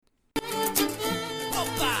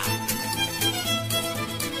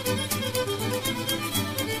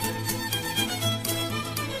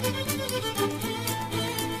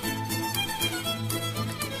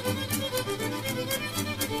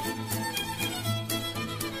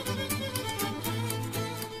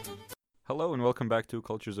Hello and welcome back to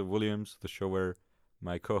Cultures of Williams, the show where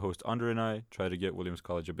my co-host Andre and I try to get Williams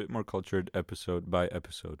College a bit more cultured episode by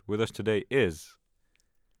episode. With us today is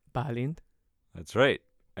Balind. That's right. Is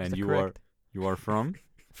And that you correct? are from?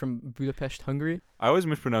 From Budapest, Hungary. I always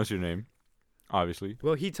mispronounce your name, obviously.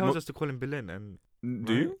 Well, he tells Mo- us to call him Berlin, and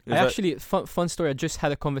Do you? Is I that- actually, fun story, I just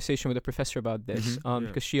had a conversation with a professor about this Mhm. Yeah.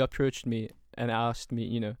 because she approached me and asked me,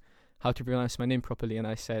 how to pronounce my name properly. And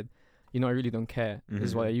I said, I really don't care,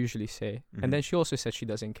 is Mhm. what I usually say. Mhm. And then she also said she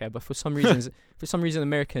doesn't care. But for some reason,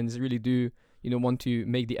 Americans really do, want to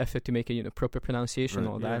make the effort to make a, proper pronunciation and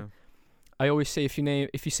Right. all that. I always say if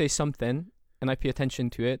you say something and I pay attention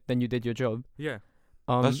to it, then you did your job. Yeah.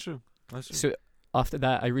 That's true. That's true. So after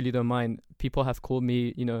that, I really don't mind. People have called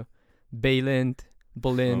me, Balind,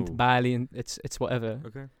 Bolind, Oh. Balind. It's whatever.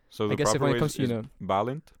 Okay. So the I guess if proper when it way comes to, is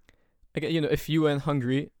Balint? I get, if you were in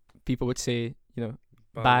Hungary, people would say,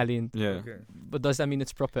 Balind. Yeah. Okay. But does that mean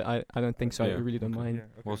it's proper? I don't think so. Yeah. I really don't mind. Yeah,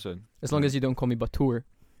 okay. Well said. As long Yeah. as you don't call me Batur.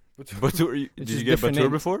 Batur, It's did just you get different Batur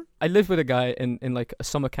names. before? I lived with a guy in like a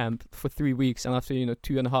summer camp for 3 weeks, and after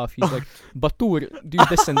 2.5, he's like, Batur, do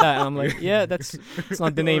this and that, and I'm like, yeah, it's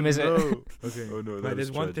not the name, is it? Okay. Oh no, Right, that there's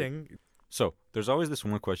is one tragic. thing. So, there's always this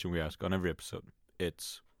one question we ask on every episode.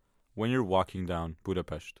 It's, when you're walking down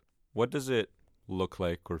Budapest, what does it look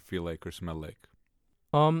like or feel like or smell like?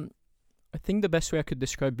 I think the best way I could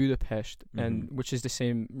describe Budapest, and Mhm. which is the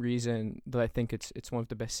same reason that I think it's one of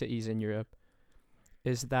the best cities in Europe,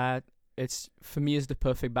 is that it's for me is the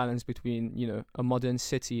perfect balance between a modern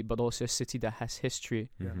city but also a city that has history.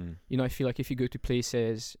 Yeah. Mhm. I feel like if you go to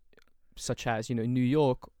places such as New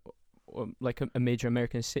York or like a major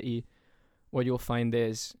American city, what you'll find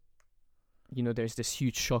is there's this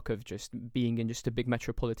huge shock of just being in just a big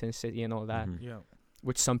metropolitan city and all that, Mhm. Yeah.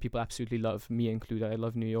 which some people absolutely love, me included. I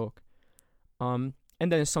love New York. And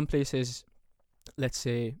then in some places, let's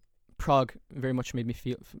say Prague, very much made me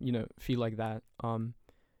feel like that.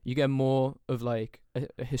 You get more of like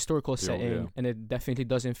a historical Feel, setting, yeah. and it definitely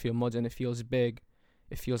doesn't feel modern. It feels big.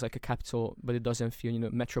 It feels like a capital, but it doesn't feel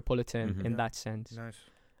metropolitan Mhm. in Yeah. that sense. Nice.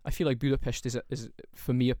 I feel like Budapest is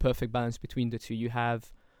for me a perfect balance between the two. You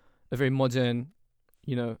have a very modern,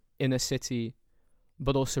 inner city,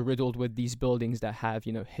 but also riddled with these buildings that have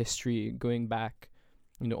history going back,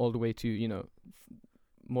 all the way to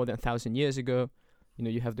more than 1,000 years ago.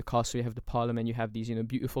 You have the castle, you have the parliament, you have these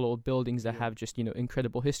beautiful old buildings that Yeah. have just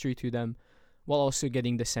incredible history to them, while also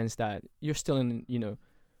getting the sense that you're still in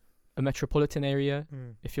a metropolitan area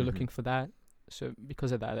if you're Mhm. looking for that. So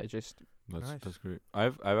because of that, That's Nice. that's great.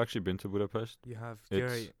 I've actually been to Budapest. You have.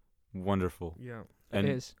 It's Great. wonderful. Yeah. And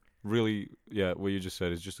it is. really, yeah, what you just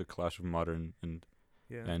said is just a clash of modern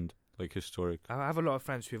Yeah. and like historic. I have a lot of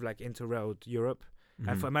friends who've like interrailed Europe,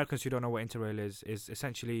 and for Mhm. Americans who don't know what interrail is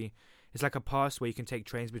essentially it's like a pass where you can take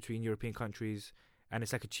trains between European countries, and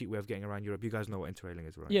it's like a cheap way of getting around Europe. You guys know what interrailing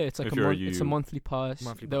is, right? Yeah, it's like If a you're a it's a UU. monthly pass.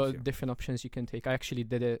 Monthly There pass, are yeah. different options you can take. I actually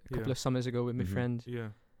did it a couple Yeah. of summers ago with my Mhm. friend. Yeah.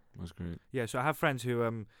 That's great. Yeah. So I have friends who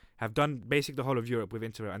have done basically the whole of Europe with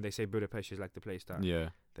interrail, and they say Budapest is like the place that Yeah.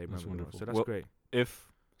 they that's remember the most. wonderful. So that's Well, great.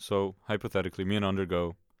 So hypothetically, me and Under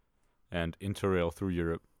go and interrail through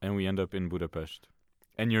Europe, and we end up in Budapest,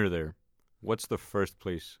 and you're there. What's the first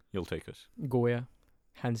place you'll take us? Goya,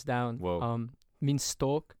 hands down. Whoa. Means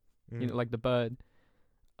stork, Mm. like the bird.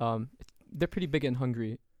 They're pretty big in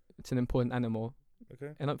Hungary. It's an important animal,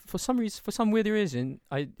 Okay. and for some weird reason,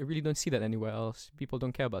 I really don't see that anywhere else. People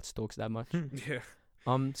don't care about storks that much. Yeah.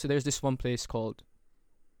 So there's this one place called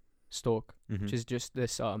Stork, Mhm. which is just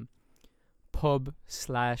this pub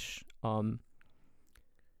slash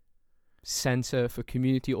center for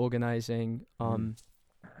community organizing. Mhm.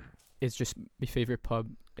 It's just my favorite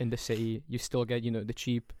pub in the city. You still get the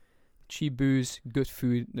cheap booze, good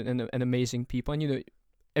food, and amazing people. And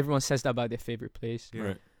everyone says that about their favorite place.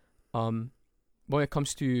 Yeah. Right. When it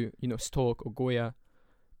comes to Stork or Goya,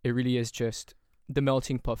 it really is just the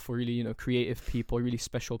melting pot for really creative people, really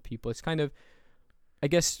special people. It's kind of, I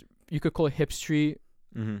guess you could call it hipstery.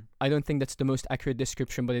 Mhm. I don't think that's the most accurate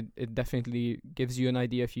description, but it definitely gives you an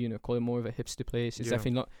idea if you call it more of a hipster place. It's Yeah.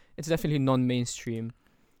 definitely non-mainstream,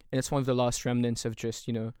 and it's one of the last remnants of just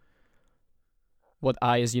what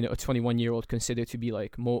I as a 21-year-old consider to be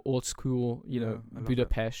like more old school Yeah, I love that.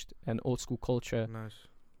 Budapest and old school culture. Nice.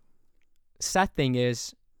 Sad thing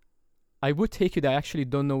is, I would take you there. I actually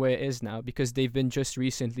don't know where it is now because they've been just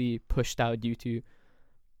recently pushed out due to,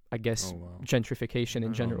 I guess, Oh wow. gentrification in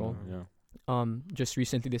Oh, general. Yeah. Just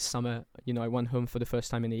recently this summer, I went home for the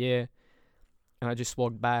first time in a year, and I just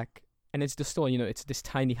walked back, and it's the store, it's this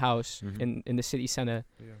tiny house Mhm. in the city center,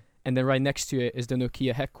 Yeah. and then right next to it is the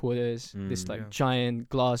Nokia headquarters, this Mm. like Yeah. giant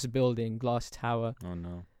glass building, glass tower. Oh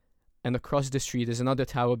no. and across the street there's another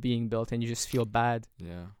tower being built, and you just feel bad.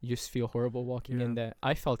 Yeah. You just feel horrible walking in Yeah. there.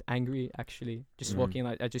 I felt angry actually, just Mhm. walking.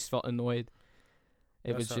 I just felt annoyed. It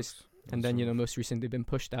That was sucks. just, and then most recently been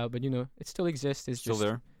pushed out, but it still exists. It's Still just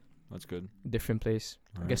there. That's good. a different place.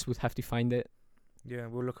 I Alright. guess we'd have to find it. Yeah,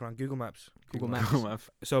 we'll look around Google Maps. Google Maps. Google Map.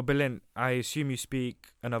 So, Berlin, I assume you speak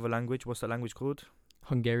another language. What's that language called?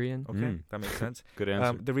 Hungarian. Okay, Mm. that makes sense. Good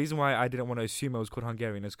answer. The reason why I didn't want to assume it was called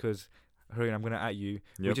Hungarian is because, Harun, I'm going to at you.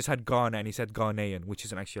 We Yep. just had Ghana and he said Ghanaian, which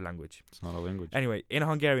isn't actually a language. It's not a language. Anyway, in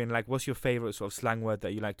Hungarian, like, what's your favorite sort of slang word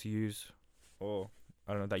that you like to use? Or,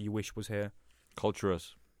 I don't know, that you wish was here? Culture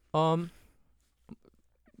us.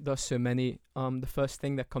 There's so many. The first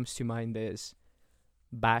thing that comes to mind is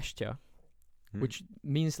bastia, Hmm. which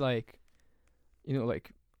means like,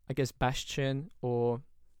 like I guess bastion, or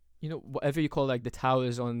whatever you call like the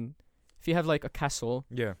towers on. If you have like a castle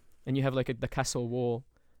Yeah. and you have like the castle wall,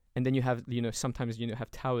 and then you have sometimes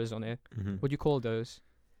have towers on it. Mhm. What do you call those?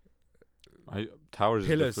 Towers. is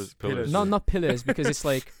Pillars, different- pillars. Not pillars, because it's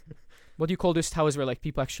like, what do you call those towers where like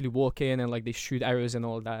people actually walk in and like they shoot arrows and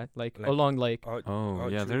all that, like along like Oh,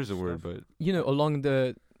 yeah, there's a word, but along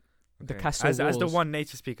the Okay. castle As the walls. one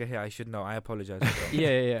native speaker here, I should know. I apologize.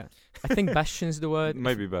 yeah. I think bastion's the word.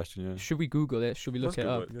 maybe Bastion. Yeah. Should we Google it? Should we look Let's it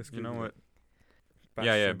Google up? it. Let's You know Google what? it.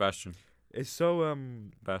 Yeah, Bastion. It's so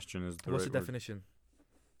Bastion is the what's right the word. definition?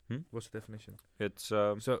 Hmm? What's the definition? It's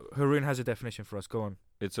So Harun has a definition for us. Go on.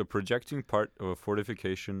 It's a projecting part of a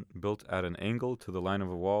fortification built at an angle to the line of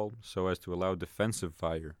a wall so as to allow defensive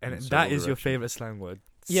fire. And in that several is your directions. favorite slang word.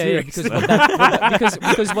 Yeah, Seriously? because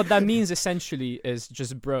because what that means essentially is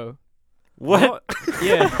just bro. What?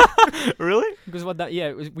 Yeah, Really? because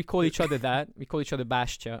we call each other that. We call each other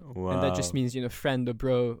bastia, Wow. and that just means friend or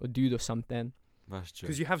bro or dude or something. Bastion.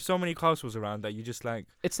 Because you have so many castles around that you just like.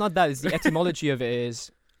 It's not that. It's the etymology of it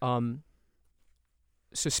is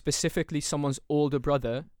so specifically someone's older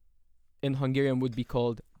brother in Hungarian would be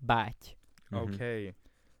called báty. Mhm. Okay.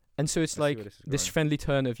 And so it's I see like where this is this going. friendly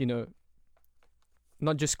turn of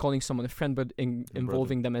not just calling someone a friend, but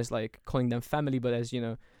involving them as like calling them family, but as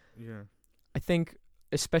Yeah. I think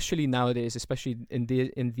especially nowadays, especially in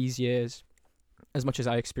these years, as much as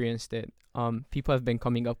I experienced it, people have been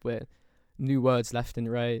coming up with new words left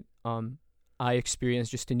and right. I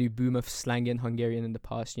experienced just a new boom of slang in Hungarian in the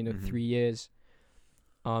past, Mhm. 3 years.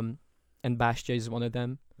 And bastia is one of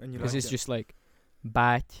them, And you because like it's it. just like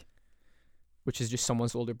báty, which is just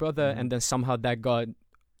someone's older brother, Mhm. and then somehow that got,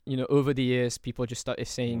 over the years, people just started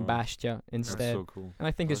saying Wow. bastia That's instead. so cool. And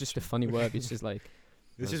I think it's just a Bastia. funny word. It's just like,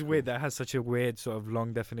 It's That's just cool. weird that it has such a weird sort of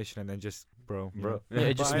long definition and then just bro. Bro. Yeah,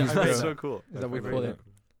 it just But means I bro. rate That's that. so cool. Is that what we I call rate it? that.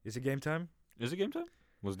 Is it game time? Is it game time?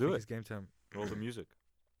 Let's I do think it. It's game time. Roll the music.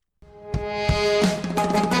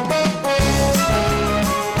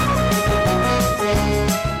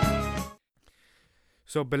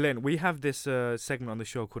 So Berlin, we have this segment on the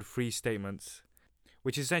show called Free Statements,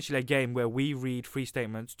 which is essentially a game where we read 3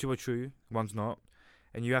 statements, 2 are true, 1's not,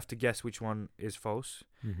 and you have to guess which one is false.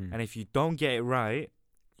 Mm-hmm. And if you don't get it right,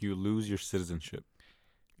 You lose your citizenship.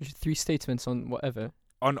 there's 3 statements on whatever.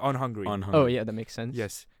 on Hungary. On Oh Hungary. yeah, that makes sense.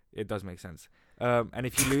 Yes, it does make sense. And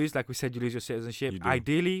if you lose, like we said, you lose your citizenship. You do.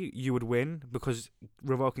 Ideally, you would win because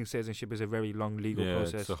revoking citizenship is a very long legal Yeah,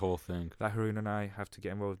 process it's the whole thing. that Harun and I have to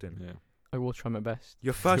get involved in. Yeah. I will try my best.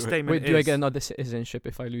 Your first Do it. statement Wait, is... do I get another citizenship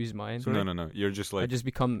if I lose mine? Sorry? No. You're just I like just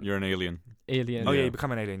become you're an alien. alien. Oh yeah, Yeah. you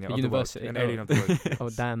become an alien. Yeah, A of the world. university. An Oh. alien of the world. Oh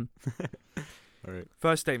damn. All right.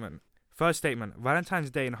 First statement. Valentine's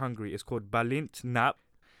Day in Hungary is called Balint Nap.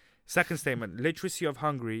 Second statement. Literacy of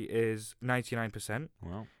Hungary is 99%.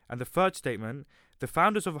 Wow. And the third statement. The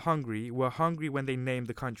founders of Hungary were hungry when they named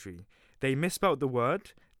the country. They misspelled the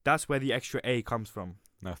word. That's where the extra A comes from.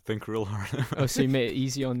 Now think real hard. Oh, so you made it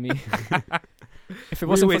easy on me. If it We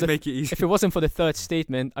wasn't for always the make it easy. if it wasn't for the third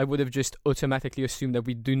statement, I would have just automatically assumed that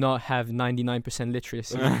we do not have 99%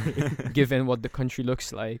 literacy, given what the country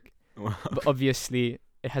looks like. Wow. But obviously,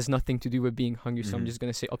 it has nothing to do with being hungry, so I'm Mhm. just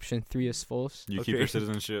gonna say option 3 is false. You Okay. keep your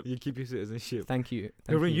citizenship. You keep your citizenship. Thank you.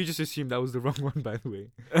 Harun, you just assumed that was the wrong one, by the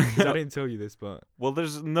way. 'Cause I didn't tell you this, but... Well,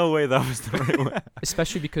 there's no way that was the right one.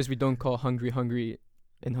 Especially because we don't call Hungary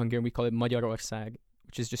in Hungarian, we call it Magyarország,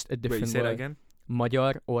 which is just a Wait, different say that word. again?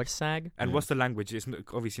 Magyarország, And Yeah. what's the language? It's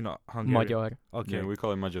obviously not Hungarian. Magyar. Okay. Yeah, we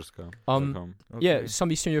call it Magyarska. Um, Okay. Yeah,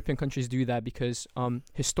 some Eastern European countries do that because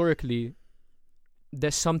historically,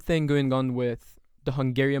 there's something going on with the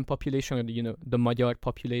Hungarian population, or the Magyar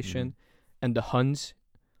population, Mhm. and the Huns.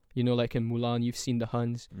 Like in Mulan, you've seen the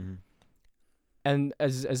Huns. Mm-hmm. And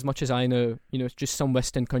as much as I know, just some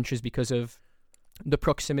Western countries, because of the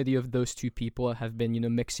proximity of those two people, have been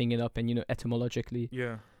mixing it up and etymologically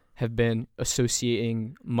Yeah. have been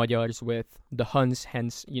associating Magyars with the Huns,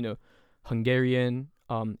 hence, Hungarian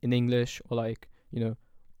in English, or like,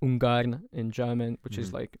 Ungarn in German, which is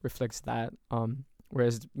Mhm. like reflects that.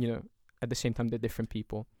 Whereas, at the same time, they're different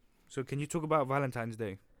people. So can you talk about Valentine's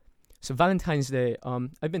Day? So Valentine's Day,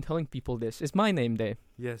 I've been telling people this. It's my name day.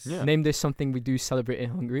 Yes. Yeah. Name day is something we do celebrate in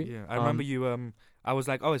Hungary. Yeah. I remember you. I was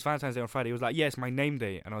like, oh, it's Valentine's Day on Friday. He was like, yeah, it's my name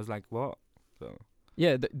day, and I was like, what? So.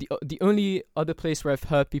 Yeah, the only other place where I've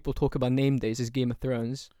heard people talk about name days is Game of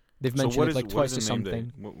Thrones. They've So mentioned what it is like what twice is or a name day?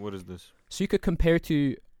 something. What is this? So you could compare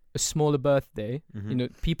to a smaller birthday.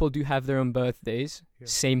 Mhm. People do have their own birthdays. Yeah.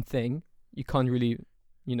 Same thing. You can't really,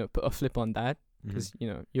 put a flip on that Mhm. because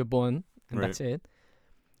you're born and Right. that's it.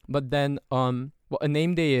 But then, what a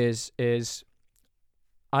name day is,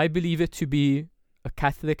 I believe it to be a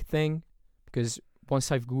Catholic thing, because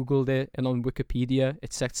once I've Googled it and on Wikipedia,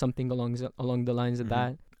 it said something along the lines of Mhm.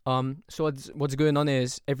 that. So what's going on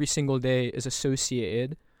is every single day is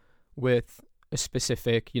associated with a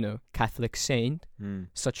specific, Catholic saint, Mm.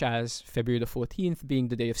 such as February the 14th being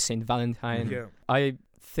the day of Saint Valentine. Mhm. Yeah. I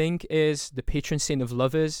think is the patron saint of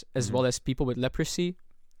lovers as Mhm. well as people with leprosy,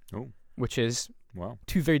 Oh, which is wow.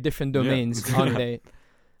 two very different Yeah. domains, aren't they?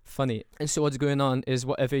 Funny. And so what's going on is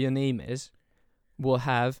whatever your name is will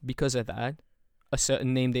have, because of that, a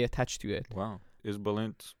certain name they attach to it. Wow. Is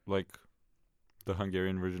Balint like the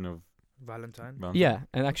Hungarian version of Valentine. Valentine? Yeah,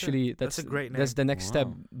 and actually That's a great that's name. the next step.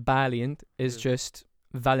 Wow. Valiant is Yeah. just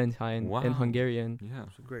Valentine in Wow. Hungarian. Yeah.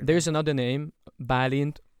 It's a great There's name. another name,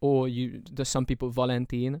 Balint, or there's some people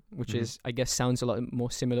Valentin, which Mhm. is, I guess, sounds a lot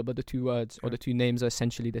more similar, but the two words or Yeah. the two names are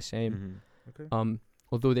essentially the same. Mhm. Okay.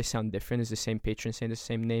 Although they sound different, it's the same patron saint, the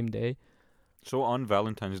same name day. So on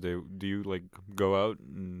Valentine's Day, do you like go out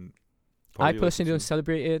and I party like personally you don't said?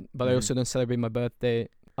 celebrate it, but I Mhm. also don't celebrate my birthday.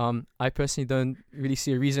 I personally don't really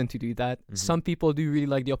see a reason to do that. Mhm. Some people do really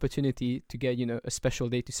like the opportunity to get, a special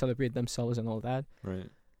day to celebrate themselves and all that. Right.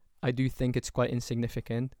 I do think it's quite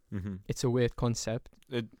insignificant. Mhm. It's a weird concept.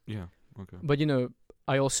 Yeah. Okay. But,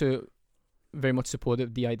 I also very much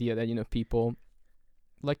supported the idea that, people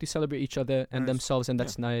like to celebrate each other and Nice. themselves, and Yeah.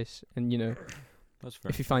 that's nice. And, That's fair.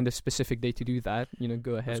 if you find a specific day to do that,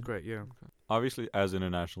 go That's ahead. great. Yeah. Obviously, as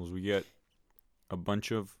internationals, we get a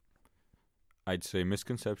bunch of, I'd say,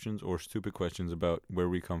 misconceptions or stupid questions about where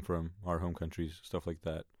we come from, our home countries, stuff like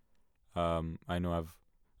that. I know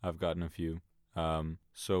I've gotten a few.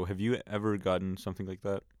 So have you ever gotten something like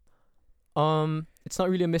that? It's not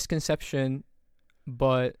really a misconception,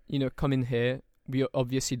 but, coming here, we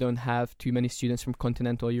obviously don't have too many students from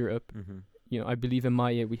continental Europe. Mm-hmm. I believe in my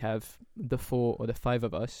year we have the 4 or the 5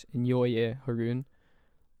 of us. In your year, Haroon,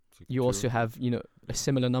 you also have, a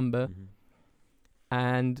similar number. Mm-hmm.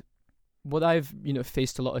 And what I've,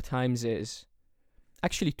 faced a lot of times is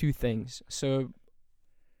actually two things. So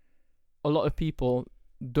a lot of people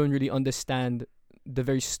don't really understand the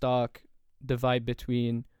very stark divide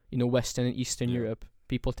between, Western and Eastern Yeah. Europe.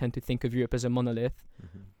 People tend to think of Europe as a monolith,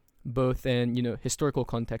 Mm-hmm. both in, historical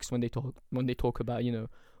context when they talk about,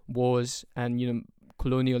 wars and,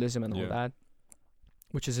 colonialism and all Yeah. that,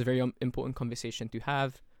 which is a very important conversation to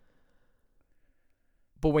have.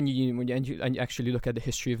 But when you actually look at the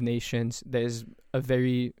history of nations, there's a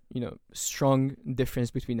very, strong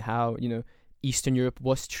difference between how, Eastern Europe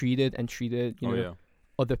was treated and treated, Oh yeah.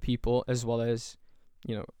 other people, as well as,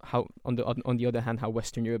 how on the other hand, how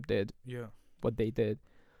Western Europe did Yeah. what they did.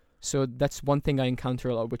 So that's one thing I encounter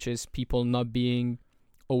a lot, which is people not being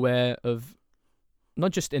aware of,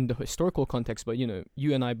 not just in the historical context, but,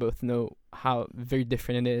 you and I both know how very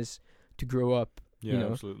different it is to grow up Yeah,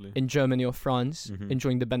 absolutely. in Germany or France, Mhm.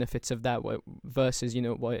 enjoying the benefits of that, versus,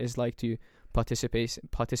 what it is like to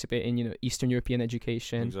participate in, Eastern European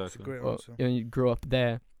education, It's a Exactly. great or answer. you grow up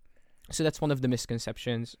there. So that's one of the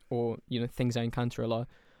misconceptions, or things I encounter a lot.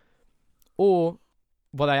 Or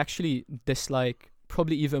what I actually dislike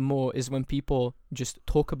probably even more is when people just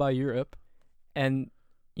talk about Europe, and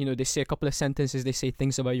they say a couple of sentences, they say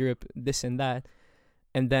things about Europe, this and that,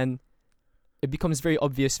 and then it becomes very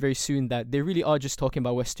obvious very soon that they really are just talking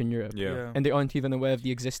about Western Europe, Yeah. and they aren't even aware of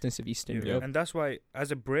the existence of Eastern Yeah. Europe. And that's why,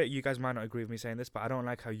 as a Brit, you guys might not agree with me saying this, but I don't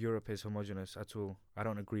like how Europe is homogenous at all. I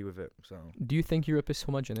don't agree with it. So Do you think Europe is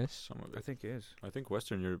homogeneous? Some of I it. think it is. I think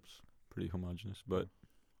Western Europe's pretty homogenous, but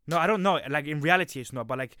No, I don't know. Like in reality, it's not.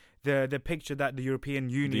 But like the picture that the European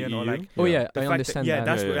Union or EU? like Oh yeah, the I fact understand that, yeah, that.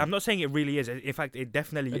 that's. Yeah, What, yeah. I'm not saying it really is. In fact, it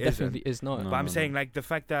definitely It isn't. definitely is not. No. But I'm saying like the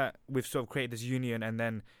fact that we've sort of created this union and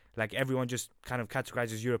then like everyone just kind of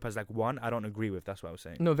categorizes Europe as like one, I don't agree with. That's what I was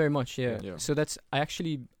saying. No, very much, yeah. Yeah. So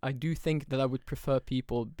I do think that I would prefer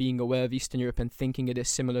people being aware of Eastern Europe and thinking it is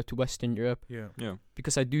similar to Western Europe, Yeah. Yeah.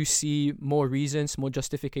 because I do see more reasons, more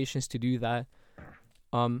justifications to do that.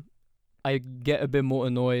 I get a bit more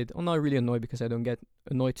annoyed. Well, not really annoyed because I don't get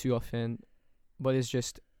annoyed too often, but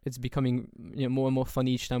it's becoming more and more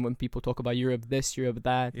funny each time when people talk about Europe this, Europe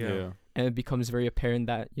that, Yeah. and it becomes very apparent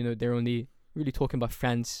that they're only really talking about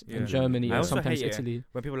France Yeah. and Germany I and also sometimes hate it Italy.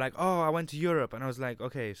 When people are like, oh, I went to Europe, and I was like,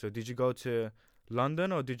 okay, so did you go to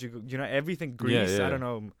London or did you go, everything Greece? yeah. I don't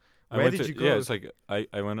know. I Where went did to, you go? Yeah, it's like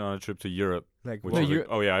I went on a trip to Europe, Like, which No, is what? like,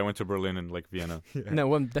 oh yeah, I went to Berlin and like Vienna. Yeah.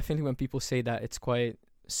 No, definitely when people say that, it's quite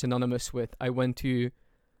synonymous with I went to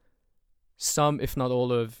some, if not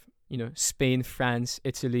all of, Spain, France,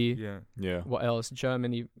 Italy, Yeah. Yeah. what else?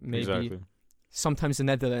 Germany, maybe. Exactly. Sometimes the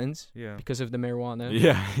Netherlands Yeah. because of the marijuana.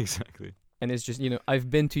 Yeah, exactly. And it's just, I've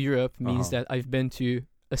been to Europe means Uh-huh. that I've been to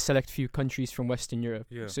a select few countries from Western Europe.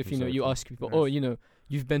 Yeah, So if exactly. you ask people, Nice. oh,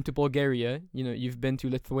 you've been to Bulgaria, you've been to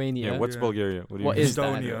Lithuania. Yeah. What's Yeah. Bulgaria? What do you What mean? is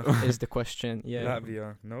that? Estonia. Is the question. Yeah.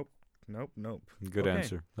 Latvia. Nope. Good Okay.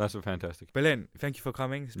 answer. That's a fantastic, Berlin, thank you for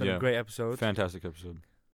coming. It's been Yeah. a great episode. fantastic episode.